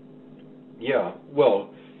 Yeah, well,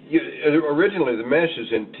 originally the mesh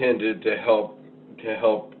is intended to help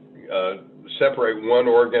separate one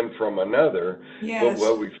organ from another. Yes. But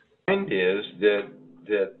what we find is that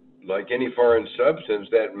like any foreign substance,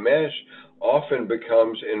 that mesh often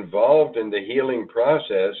becomes involved in the healing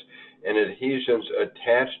process, and adhesions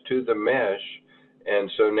attached to the mesh. And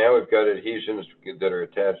so now we've got adhesions that are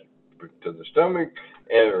attached to the stomach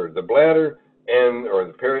or the bladder or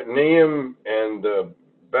the peritoneum and the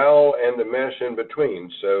bowel and the mesh in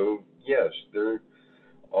between. So yes, they're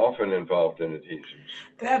often involved in adhesions.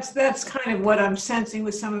 That's kind of what I'm sensing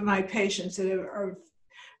with some of my patients that are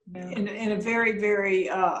in a very, very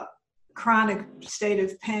chronic state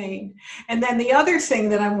of pain. And then the other thing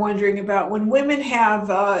that I'm wondering about, when women have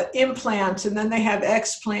implants and then they have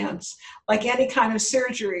explants, like any kind of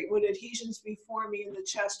surgery, would adhesions be forming in the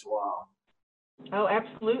chest wall? Oh,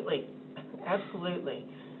 absolutely. Absolutely.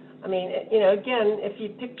 I mean, again, if you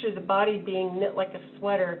picture the body being knit like a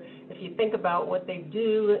sweater, if you think about what they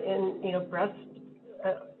do in, breast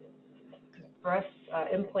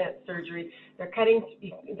implant surgery, they're cutting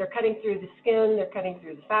through the skin, they're cutting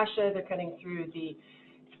through the fascia, they're cutting through the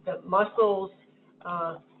muscles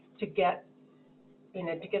to get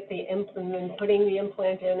the implant, and putting the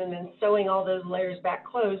implant in, and then sewing all those layers back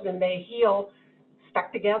closed, and they heal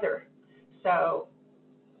stuck together. So,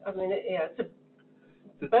 I mean,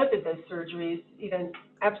 both of those surgeries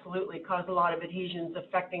absolutely cause a lot of adhesions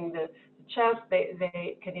affecting the chest.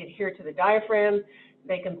 They can adhere to the diaphragm.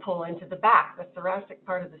 They can pull into the back, the thoracic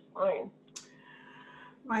part of the spine.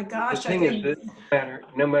 My gosh, the thing is that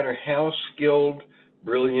no matter how skilled,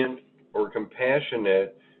 brilliant, or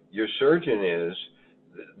compassionate your surgeon is,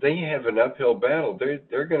 they have an uphill battle.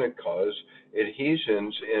 They're going to cause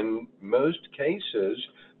adhesions in most cases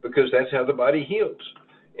because that's how the body heals.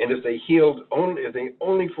 And if they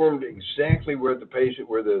only formed exactly where the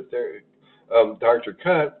doctor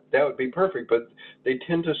cut, that would be perfect. But they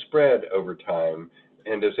tend to spread over time,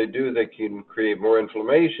 and as they do, they can create more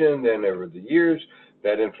inflammation. Then over the years,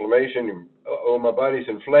 that inflammation, my body's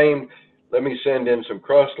inflamed. Let me send in some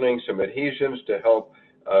cross-links, some adhesions to help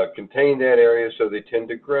contain that area. So they tend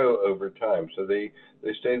to grow over time. So they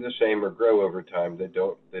stay the same or grow over time. They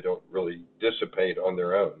don't really dissipate on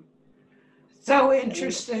their own. So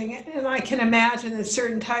interesting. And I can imagine that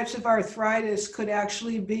certain types of arthritis could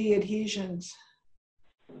actually be adhesions.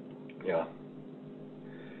 Yeah.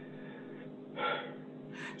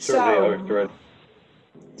 Certainly arthritis.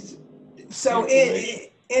 So inflammation.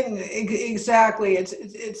 exactly,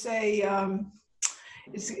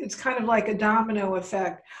 it's kind of like a domino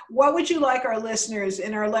effect. What would you like our listeners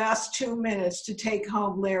in our last 2 minutes to take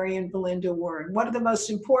home, Larry and Belinda Wurn? What are the most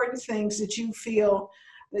important things that you feel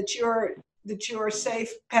that your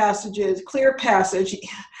safe passages, clear passage?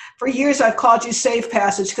 For years I've called you safe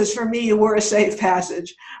passage because for me you were a safe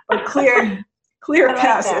passage, but clear I like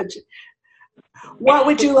passage. What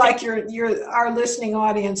would you like our listening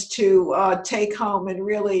audience to take home and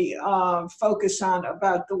really focus on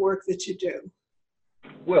about the work that you do?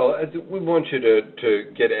 Well, we want you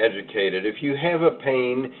to get educated. If you have a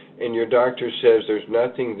pain and your doctor says there's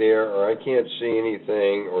nothing there, or I can't see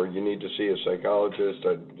anything, or you need to see a psychologist,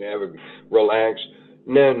 or relax.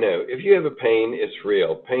 No. If you have a pain, it's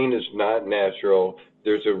real. Pain is not natural.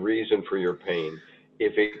 There's a reason for your pain.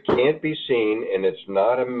 If it can't be seen and it's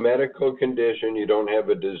not a medical condition, you don't have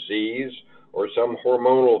a disease or some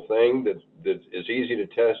hormonal thing that is easy to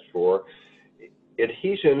test for,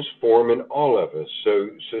 adhesions form in all of us, so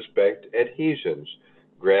suspect adhesions.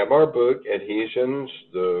 Grab our book, Adhesions,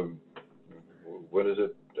 what is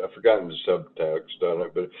it? I've forgotten the subtext on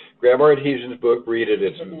it, but grab our Adhesions book, read it.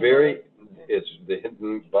 It's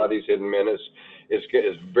the Body's Hidden Menace.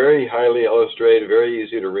 It's very highly illustrated, very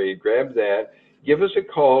easy to read. Grab that. Give us a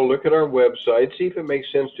call, look at our website, see if it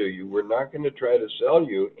makes sense to you. We're not going to try to sell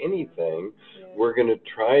you anything. We're going to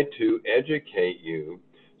try to educate you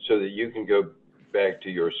so that you can go back to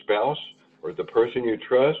your spouse or the person you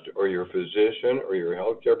trust or your physician or your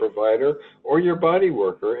healthcare provider or your body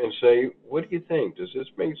worker and say, what do you think? Does this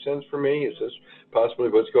make sense for me? Is this possibly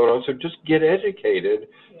what's going on? So just get educated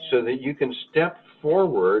so that you can step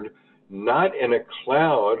forward, not in a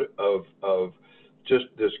cloud of just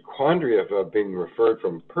this quandary of being referred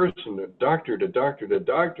from person to doctor to doctor to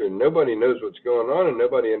doctor, and nobody knows what's going on and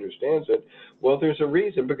nobody understands it. Well, there's a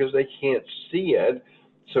reason, because they can't see it.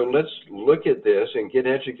 So let's look at this and get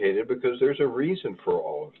educated, because there's a reason for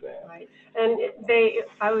all of that. Right. And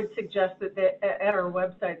I would suggest that at our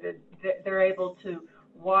website that they're able to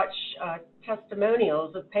watch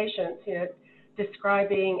testimonials of patients,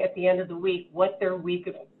 describing at the end of the week what their week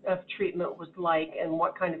of treatment was like and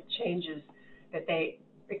what kind of changes that they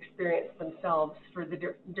experienced themselves for the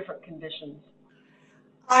different conditions.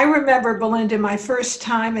 I remember, Belinda, my first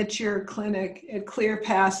time at your clinic at Clear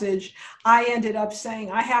Passage, I ended up saying,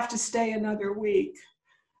 I have to stay another week.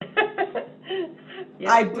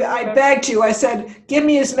 I begged you. I said, give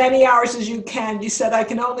me as many hours as you can. You said, I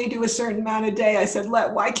can only do a certain amount a day. I said,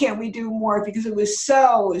 why can't we do more? Because it was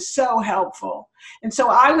so helpful. And so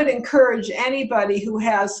I would encourage anybody who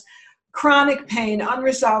has chronic pain,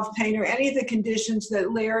 unresolved pain, or any of the conditions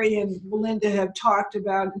that Larry and Belinda have talked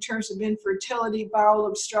about in terms of infertility, bowel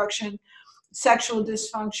obstruction, sexual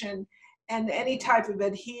dysfunction, and any type of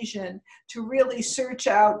adhesion, to really search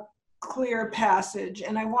out Clear Passage.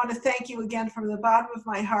 And I want to thank you again from the bottom of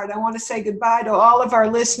my heart. I want to say goodbye to all of our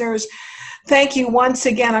listeners. Thank you once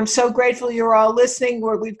again. I'm so grateful you're all listening.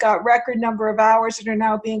 We've got record number of hours that are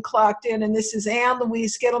now being clocked in. And this is Ann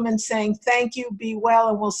Louise Gittleman saying thank you, be well,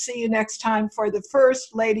 and we'll see you next time for the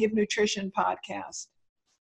First Lady of Nutrition podcast.